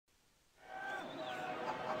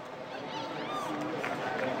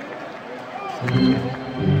On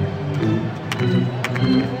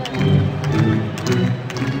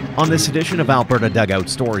this edition of Alberta Dugout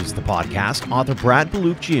Stories, the podcast, author Brad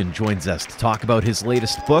Baluchian joins us to talk about his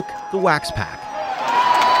latest book, The Wax Pack.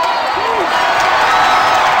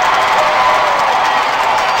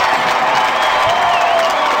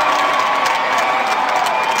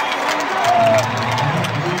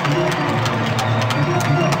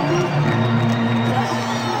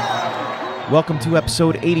 Welcome to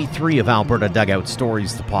episode 83 of Alberta Dugout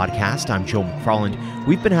Stories, the podcast. I'm Joe McFarland.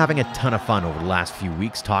 We've been having a ton of fun over the last few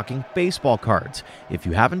weeks talking baseball cards. If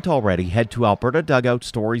you haven't already, head to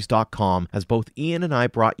albertadugoutstories.com as both Ian and I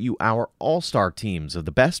brought you our all-star teams of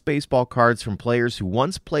the best baseball cards from players who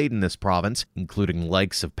once played in this province, including the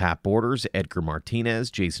likes of Pat Borders, Edgar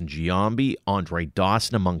Martinez, Jason Giambi, Andre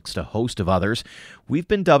Dawson, amongst a host of others. We've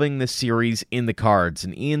been dubbing this series In the Cards,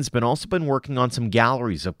 and Ian's also been working on some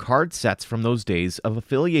galleries of card sets from those days of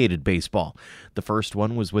affiliated baseball. The first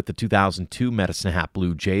one was with the 2002 Medicine Hat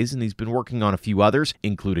Blue Jays, and he's been working on a few others,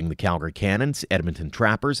 including the Calgary Cannons, Edmonton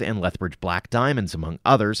Trappers, and Lethbridge Black Diamonds, among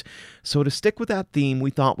others. So to stick with that theme,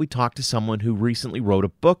 we thought we'd talk to someone who recently wrote a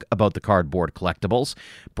book about the cardboard collectibles.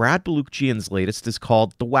 Brad Baluchian's latest is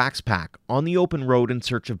called The Wax Pack, On the Open Road in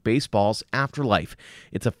Search of Baseball's Afterlife.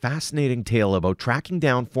 It's a fascinating tale about tracking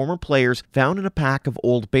down former players found in a pack of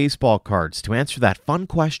old baseball cards to answer that fun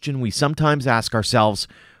question we sometimes ask ourselves: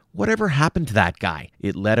 whatever happened to that guy?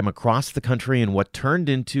 It led him across the country in what turned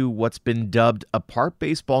into what's been dubbed a part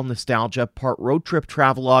baseball nostalgia, part road trip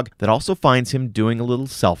travelogue that also finds him doing a little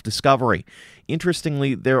self-discovery.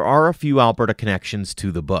 Interestingly, there are a few Alberta connections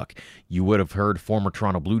to the book. You would have heard former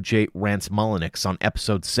Toronto Blue Jay Rance Mullenix on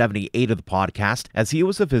episode 78 of the podcast, as he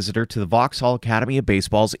was a visitor to the Vauxhall Academy of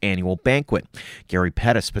Baseball's annual banquet. Gary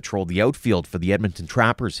Pettis patrolled the outfield for the Edmonton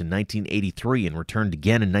Trappers in 1983 and returned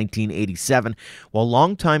again in 1987, while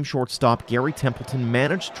longtime shortstop Gary Templeton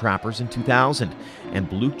managed Trappers in 2000. And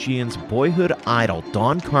Baluchian's boyhood idol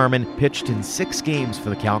Don Carmen pitched in 6 games for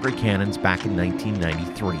the Calgary Cannons back in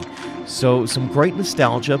 1993. So some great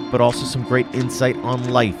nostalgia, but also some great insight on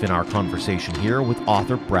life in our conversation here with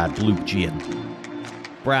author Brad Baluchian.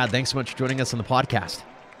 Brad, thanks so much for joining us on the podcast.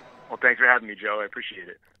 Well, thanks for having me, Joe. I appreciate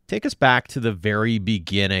it. Take us back to the very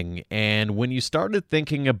beginning and when you started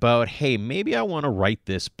thinking about, hey, maybe I want to write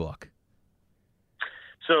this book.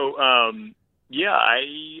 So, I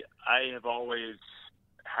have always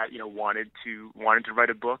had, wanted to write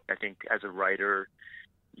a book. I think as a writer,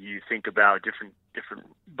 you think about different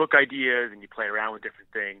book ideas and you play around with different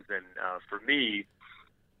things. And for me,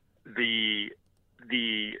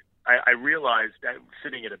 I realized that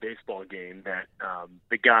sitting at a baseball game that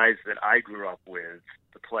the guys that I grew up with,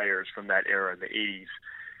 the players from that era in the 80s,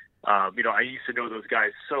 I used to know those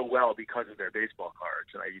guys so well because of their baseball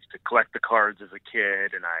cards. And I used to collect the cards as a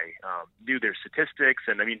kid, and I knew their statistics.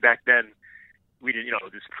 And I mean, back then, we didn't,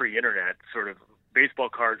 this pre-internet sort of baseball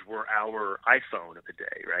cards were our iPhone of the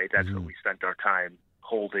day, right? That's what we spent our time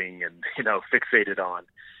holding and, fixated on.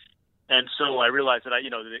 And so I realized that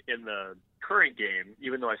in the current game,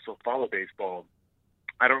 even though I still follow baseball,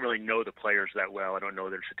 I don't really know the players that well. I don't know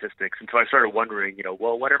their statistics. And so I started wondering,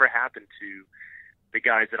 whatever happened to the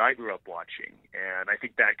guys that I grew up watching? And I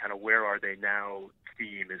think that kind of where are they now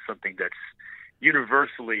theme is something that's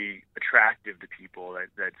universally attractive to people,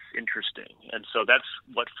 that's interesting. And so that's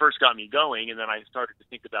what first got me going. And then I started to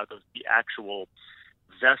think about the actual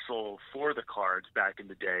vessel for the cards back in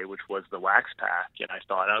the day, which was the Wax Pack. And I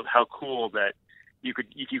thought, oh, how cool that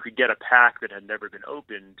if you could get a pack that had never been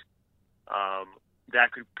opened,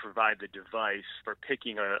 that could provide the device for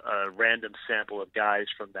picking a random sample of guys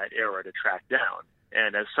from that era to track down.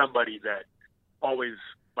 And as somebody that always,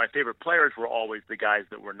 my favorite players were always the guys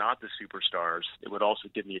that were not the superstars, it would also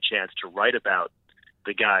give me a chance to write about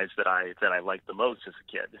the guys that I liked the most as a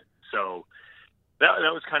kid. So that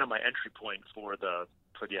was kind of my entry point for the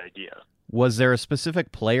idea. Was there a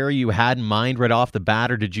specific player you had in mind right off the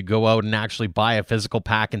bat, or did you go out and actually buy a physical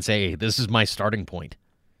pack and say, hey, this is my starting point?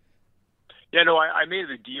 Yeah, no, I made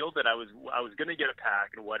a deal that I was going to get a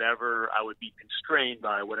pack, and whatever, I would be constrained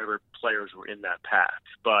by whatever players were in that pack.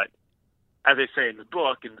 But as I say in the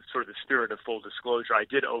book, in sort of the spirit of full disclosure, I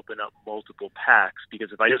did open up multiple packs,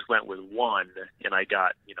 because if I just went with one and I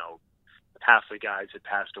got, half the guys had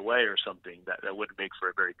passed away or something, that wouldn't make for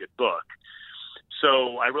a very good book.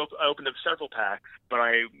 So I opened up several packs, but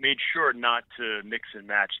I made sure not to mix and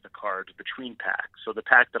match the cards between packs. So the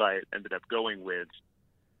pack that I ended up going with,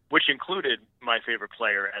 which included my favorite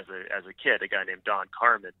player as a kid, a guy named Don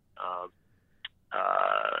Carmen,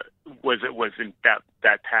 was in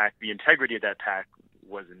that pack. The integrity of that pack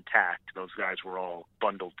was intact. Those guys were all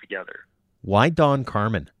bundled together. Why Don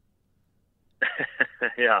Carmen?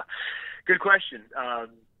 Yeah, good question.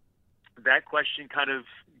 That question kind of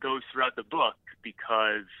goes throughout the book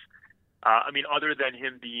because, other than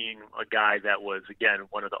him being a guy that was, again,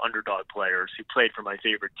 one of the underdog players who played for my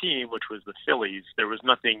favorite team, which was the Phillies, there was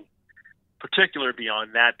nothing particular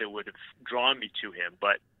beyond that would have drawn me to him.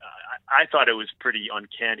 But I thought it was pretty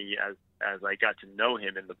uncanny as I got to know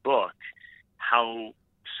him in the book, how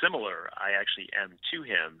similar I actually am to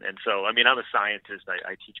him. And so, I'm a scientist.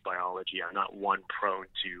 I teach biology. I'm not one prone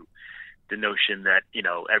to the notion that,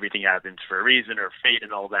 everything happens for a reason or fate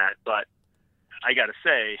and all that. But I got to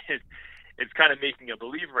say, it's kind of making a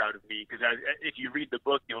believer out of me, because if you read the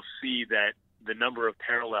book, you'll see that the number of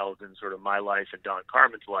parallels in sort of my life and Don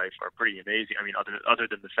Carmen's life are pretty amazing. Other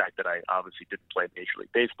than the fact that I obviously didn't play Major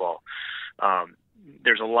League Baseball,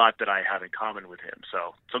 there's a lot that I have in common with him.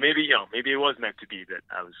 So maybe it was meant to be that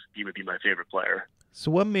he would be my favorite player. So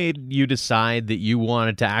what made you decide that you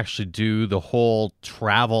wanted to actually do the whole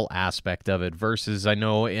travel aspect of it versus, I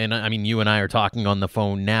know, and you and I are talking on the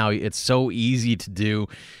phone now, it's so easy to do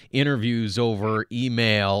interviews over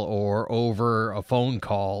email or over a phone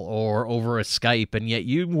call or over a Skype, and yet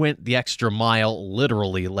you went the extra mile,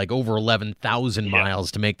 literally, like over 11,000 miles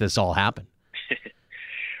to make this all happen.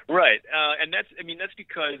 Right. And that's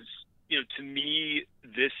because, to me,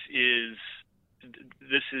 this is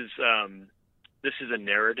a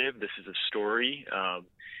narrative. This is a story.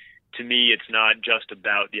 To me, it's not just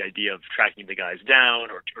about the idea of tracking the guys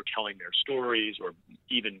down or telling their stories or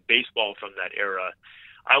even baseball from that era.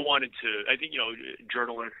 I think,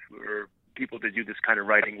 journalists or people that do this kind of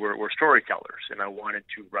writing were storytellers, and I wanted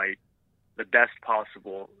to write the best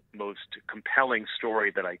possible, most compelling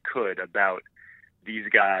story that I could about these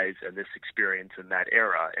guys and this experience in that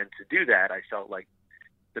era. And to do that, I felt like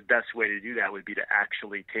the best way to do that would be to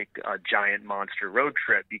actually take a giant monster road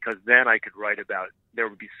trip, because then I could write about, there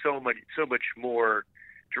would be so much more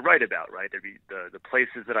to write about, right? There'd be the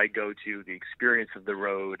places that I go to, the experience of the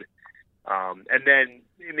road. And then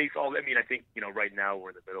it makes all, I think, right now we're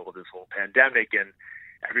in the middle of this whole pandemic and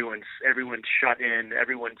everyone's shut in,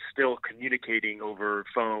 everyone's still communicating over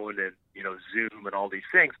phone and, Zoom and all these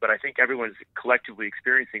things. But I think everyone's collectively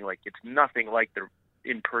experiencing like it's nothing like the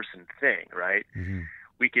in-person thing, right? Mm-hmm.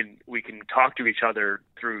 We can talk to each other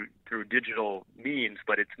through digital means,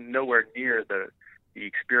 but it's nowhere near the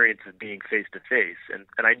experience of being face to face. And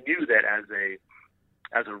I knew that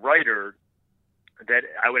as a writer, that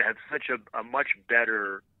I would have such a much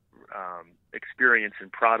better experience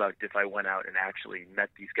and product if I went out and actually met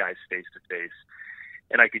these guys face to face.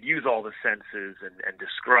 And I could use all the senses and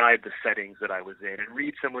describe the settings that I was in and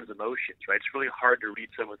read someone's emotions, right? It's really hard to read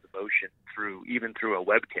someone's emotion even through a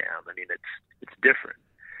webcam. It's different.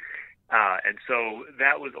 And so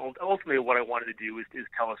that was ultimately what I wanted to do is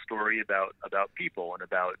tell a story about people and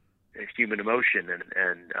about human emotion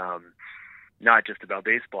and not just about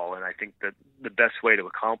baseball. And I think that the best way to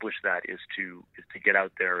accomplish that is to get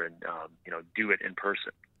out there and do it in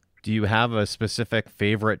person. Do you have a specific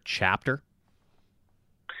favorite chapter?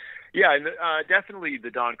 Yeah, and definitely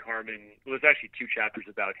the Don Carmen. Well, there's actually two chapters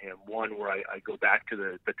about him. One where I go back to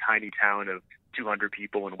the tiny town of 200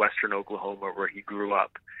 people in western Oklahoma where he grew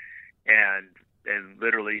up, and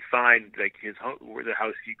literally find like his home, where the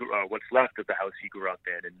house he grew, what's left of the house he grew up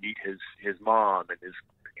in, and meet his mom and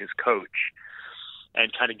his coach,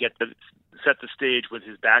 and kind of set the stage with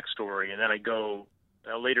his backstory. And then I go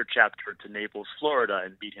a later chapter to Naples, Florida,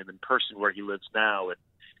 and meet him in person where he lives now, and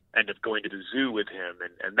end up going to the zoo with him.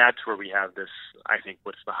 And that's where we have this, I think,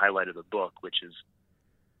 what's the highlight of the book, which is,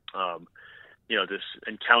 this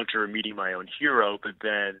encounter meeting my own hero, but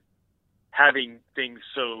then having things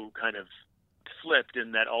so kind of flipped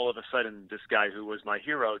in that all of a sudden this guy who was my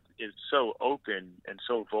hero is so open and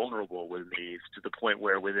so vulnerable with me to the point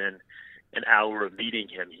where within an hour of meeting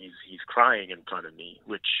him, he's crying in front of me,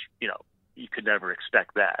 which, you could never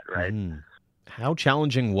expect that, right? Mm. How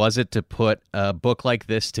challenging was it to put a book like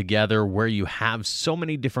this together where you have so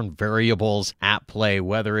many different variables at play,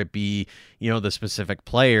 whether it be, the specific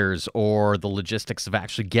players or the logistics of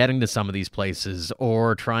actually getting to some of these places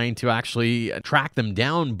or trying to actually track them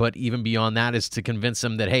down, but even beyond that is to convince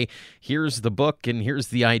them that, hey, here's the book and here's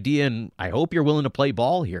the idea, and I hope you're willing to play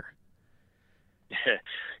ball here.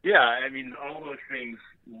 Yeah, all those things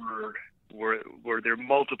were there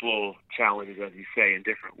multiple challenges, as you say, in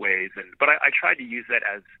different ways. But I tried to use that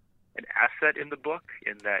as an asset in the book,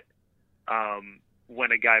 in that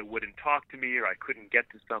when a guy wouldn't talk to me or I couldn't get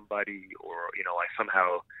to somebody or, I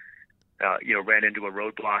somehow, ran into a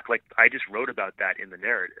roadblock, like I just wrote about that in the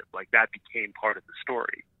narrative. Like that became part of the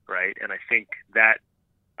story, right? And I think that,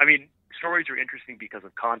 stories are interesting because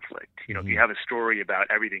of conflict. You know, if you have a story about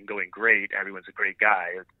everything going great, everyone's a great guy,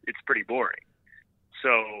 it's pretty boring.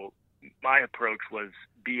 So my approach was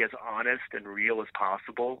be as honest and real as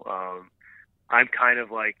possible. I'm kind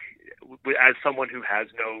of like, as someone who has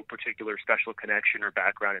no particular special connection or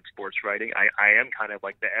background in sports writing, I am kind of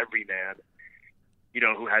like the everyman, you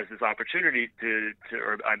know, who has this opportunity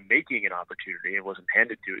or I'm making an opportunity, it wasn't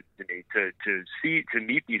handed to me, to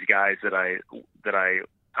meet these guys that I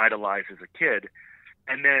idolized as a kid.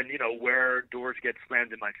 And then, you know, where doors get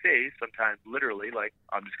slammed in my face, sometimes literally, like,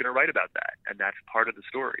 I'm just going to write about that. And that's part of the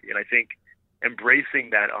story. And I think embracing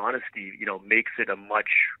that honesty, you know, makes it a much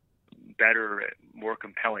better, more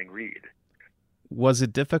compelling read. Was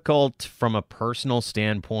it difficult from a personal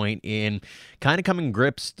standpoint in kind of coming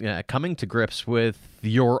to grips with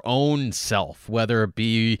your own self, whether it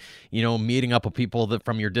be, you know, meeting up with people that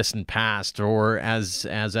from your distant past, or as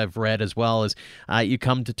I've read as well as you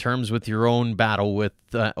come to terms with your own battle with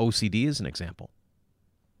OCD as an example?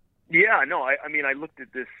 Yeah, no, I mean, I looked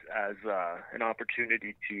at this as an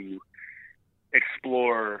opportunity to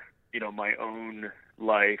explore, you know, my own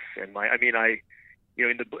life and you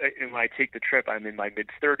know, when I take the trip, I'm in my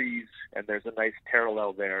mid-30s, and there's a nice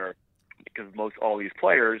parallel there because all these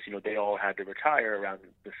players, you know, they all had to retire around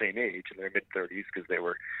the same age in their mid-30s because they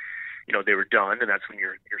were done, and that's when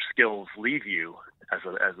your skills leave you as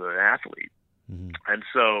an athlete. Mm-hmm. And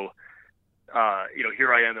so, you know,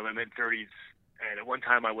 here I am in my mid-30s, and at one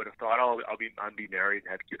time I would have thought, I'll be married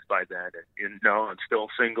and have kids by then, and no, I'm still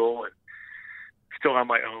single and still on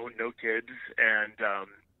my own, no kids, and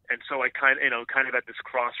so I kind of at this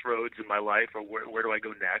crossroads in my life, or where do I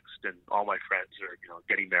go next? And all my friends are, you know,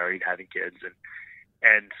 getting married, having kids,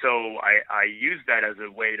 and so I use that as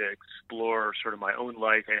a way to explore sort of my own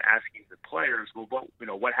life and asking the players, well,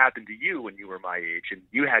 what happened to you when you were my age? And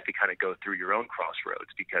you had to kind of go through your own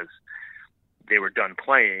crossroads because they were done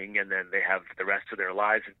playing, and then they have the rest of their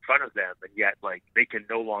lives in front of them, and yet, like, they can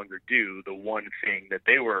no longer do the one thing that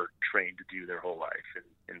they were trained to do their whole life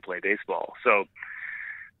and play baseball. So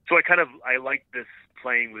I like this,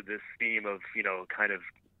 playing with this theme of, you know, kind of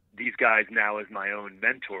these guys now as my own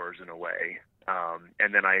mentors in a way.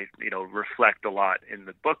 And then I, you know, reflect a lot in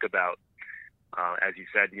the book about, as you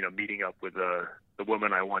said, you know, meeting up with the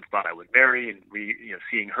woman I once thought I would marry, and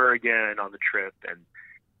seeing her again on the trip,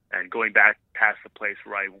 and going back past the place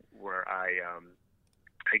where I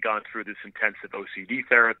had gone through this intensive OCD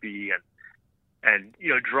therapy, and you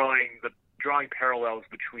know, drawing parallels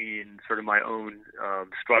between sort of my own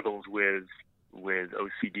struggles with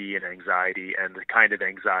OCD and anxiety, and the kind of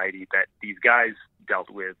anxiety that these guys dealt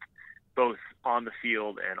with, both on the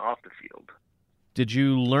field and off the field. Did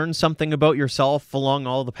you learn something about yourself along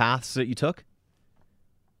all the paths that you took?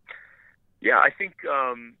 Yeah, I think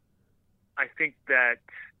that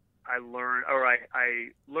I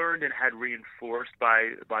learned and had reinforced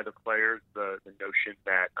by the players the notion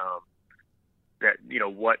that you know,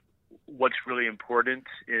 what's really important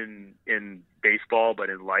in baseball, but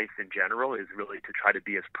in life in general, is really to try to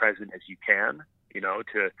be as present as you can. You know,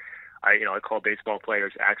 I call baseball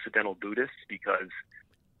players accidental Buddhists, because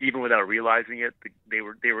even without realizing it, they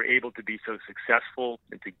were able to be so successful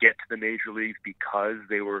and to get to the major leagues because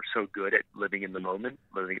they were so good at living in the moment,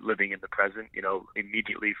 living in the present. You know,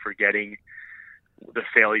 immediately forgetting the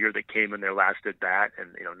failure that came in their last at bat,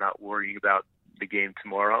 and, you know, not worrying about the game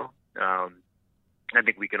tomorrow. I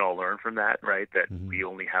think we can all learn from that, right? That we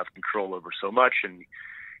only have control over so much, and,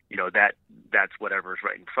 you know, that's whatever's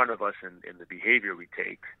right in front of us and in the behavior we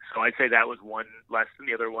take. So I'd say that was one lesson.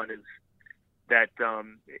 The other one is that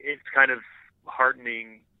it's kind of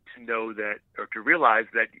heartening to know that, or to realize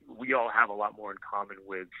that we all have a lot more in common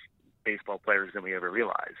with baseball players than we ever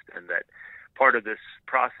realized, and that part of this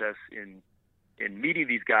process in meeting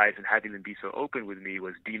these guys and having them be so open with me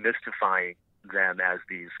was demystifying them as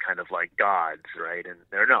these kind of like gods, right? And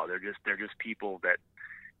they're just people that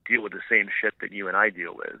deal with the same shit that you and I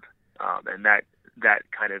deal with, and that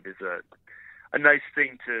kind of is a nice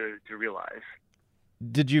thing to realize.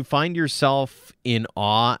 Did you find yourself in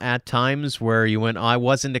awe at times where you went, I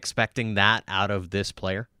wasn't expecting that out of this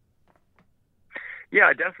player?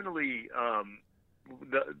 Yeah, definitely.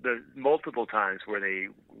 The multiple times where they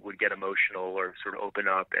would get emotional or sort of open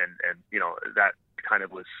up, and you know, that kind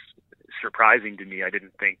of was surprising to me. I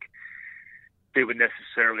didn't think they would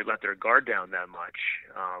necessarily let their guard down that much,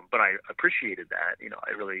 but I appreciated that. You know,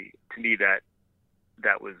 to me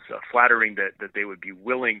that was flattering that they would be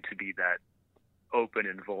willing to be that open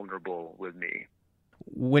and vulnerable with me.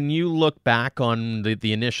 When you look back on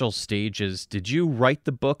the initial stages, did you write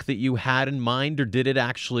the book that you had in mind, or did it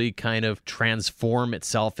actually kind of transform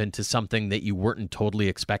itself into something that you weren't totally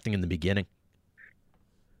expecting in the beginning?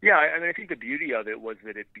 Yeah, I mean, I think the beauty of it was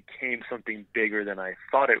that it became something bigger than I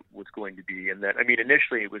thought it was going to be. And that, I mean,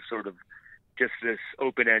 initially it was sort of just this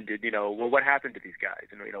open-ended, well, what happened to these guys?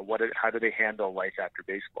 And, how do they handle life after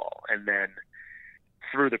baseball? And then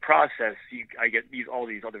through the process, I get all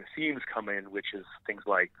these other themes come in, which is things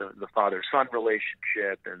like the father-son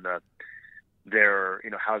relationship and their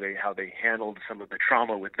how they handled some of the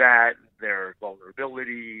trauma with that, their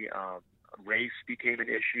vulnerability. Race became an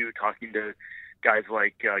issue, talking to guys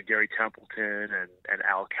like Gary Templeton and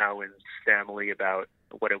Al Cowan's family about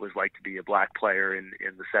what it was like to be a black player in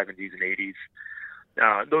the 70s and 80s.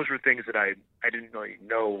 Those were things that I didn't really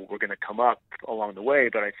know were going to come up along the way,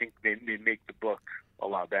 but I think they make the book a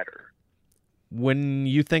lot better. When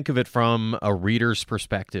you think of it from a reader's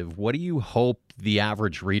perspective, what do you hope the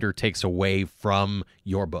average reader takes away from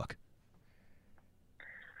your book?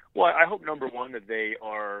 Well, I hope, number one, that they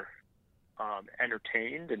are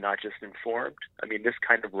entertained and not just informed. I mean, this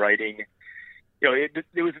kind of writing,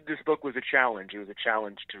 this book was a challenge. It was a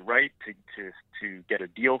challenge to write, to get a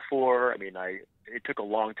deal for. I mean, it took a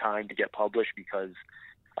long time to get published because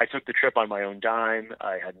I took the trip on my own dime.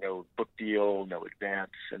 I had no book deal, no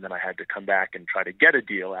advance, and then I had to come back and try to get a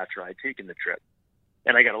deal after I'd taken the trip.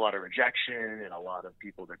 And I got a lot of rejection and a lot of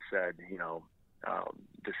people that said,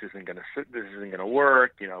 this isn't going to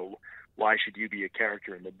work. Why should you be a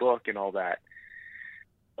character in the book and all that?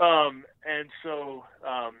 But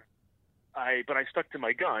I stuck to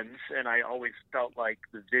my guns, and I always felt like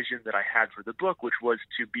the vision that I had for the book, which was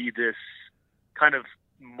to be this kind of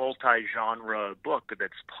multi-genre book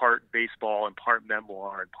that's part baseball and part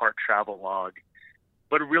memoir and part travelogue,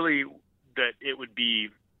 but really that it would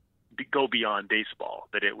go beyond baseball,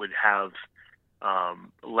 that it would have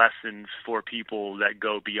lessons for people that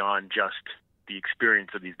go beyond just the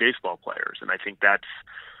experience of these baseball players. And I think that's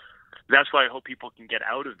what I hope people can get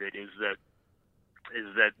out of it is that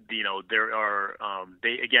there are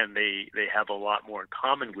they have a lot more in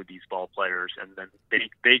common with these ball players, and then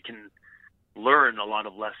they can learn a lot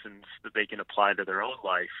of lessons that they can apply to their own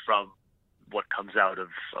life from what comes out of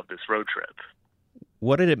this road trip.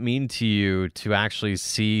 What did it mean to you to actually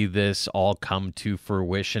see this all come to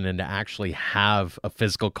fruition and to actually have a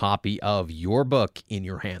physical copy of your book in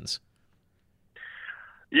your hands?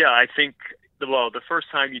 Yeah, I think, the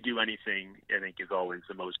first time you do anything, I think, is always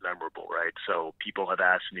the most memorable, right? So people have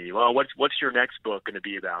asked me, well, what's your next book going to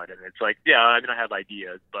be about? And it's like, yeah, I mean, I have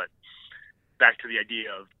ideas, but back to the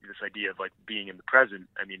idea of like being in the present.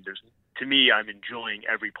 I mean, to me, I'm enjoying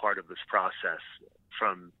every part of this process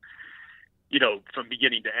from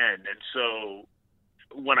beginning to end. And so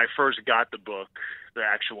when I first got the book, the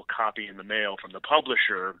actual copy in the mail from the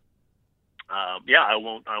publisher, I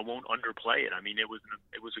won't underplay it. I mean, it was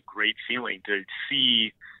a great feeling to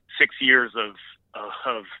see 6 years of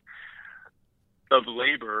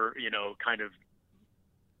labor, kind of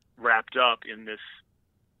wrapped up in this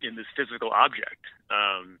physical object.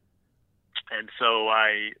 And so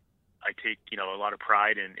I take, a lot of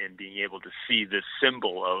pride in being able to see this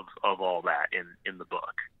symbol of all that in the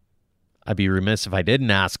book. I'd be remiss if I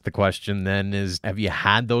didn't ask the question then have you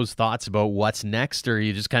had those thoughts about what's next, or are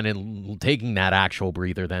you just kind of taking that actual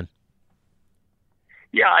breather then?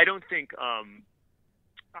 Yeah, I don't think,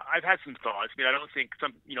 I've had some thoughts. I mean, I don't think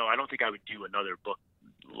I would do another book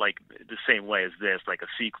like the same way as this, like a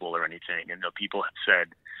sequel or anything. And people have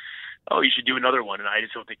said, oh, you should do another one. And I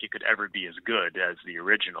just don't think it could ever be as good as the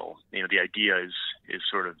original. The idea has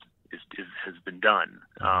been done.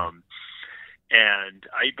 And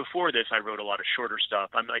before this, I wrote a lot of shorter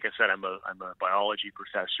stuff. Like I said, I'm a biology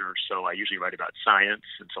professor, so I usually write about science,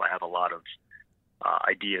 and so I have a lot of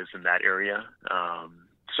ideas in that area.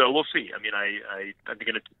 So we'll see. I mean, I'm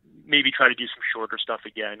going to maybe try to do some shorter stuff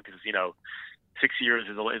again because 6 years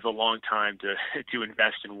is a long time to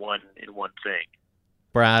invest in one thing.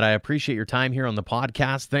 Brad, I appreciate your time here on the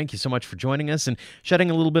podcast. Thank you so much for joining us and shedding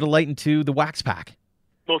a little bit of light into the Wax Pack.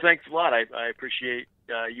 Well, thanks a lot. I appreciate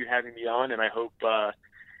you having me on, and I hope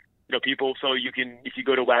people. So you can, if you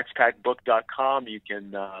go to waxpackbook.com, you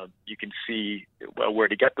can see where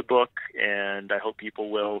to get the book, and I hope people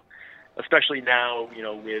will, especially now,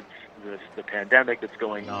 with the pandemic that's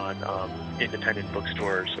going on. Independent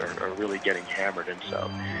bookstores are really getting hammered, and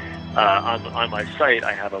so on my site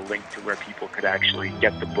I have a link to where people could actually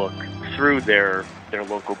get the book through their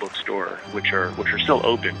local bookstore, which are still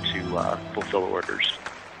open to fulfill orders.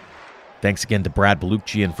 Thanks again to Brad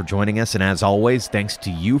Balukjian for joining us, and as always, thanks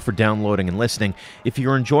to you for downloading and listening. If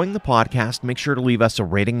you're enjoying the podcast, make sure to leave us a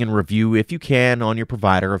rating and review if you can on your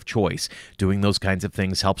provider of choice. Doing those kinds of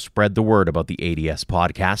things helps spread the word about the ADS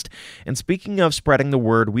podcast. And speaking of spreading the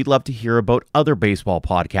word, we'd love to hear about other baseball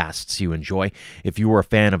podcasts you enjoy. If you are a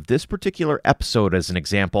fan of this particular episode as an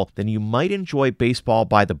example, then you might enjoy Baseball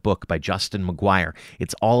by the Book by Justin McGuire.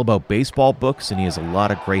 It's all about baseball books, and he has a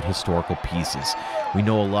lot of great historical pieces. We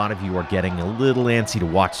know a lot of you are getting a little antsy to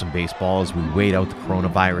watch some baseball as we wait out the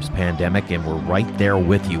coronavirus pandemic, and we're right there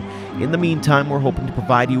with you. In the meantime, we're hoping to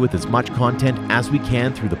provide you with as much content as we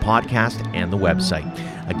can through the podcast and the website.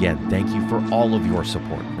 Again, thank you for all of your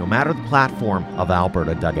support, no matter the platform of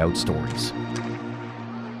Alberta Dugout Stories.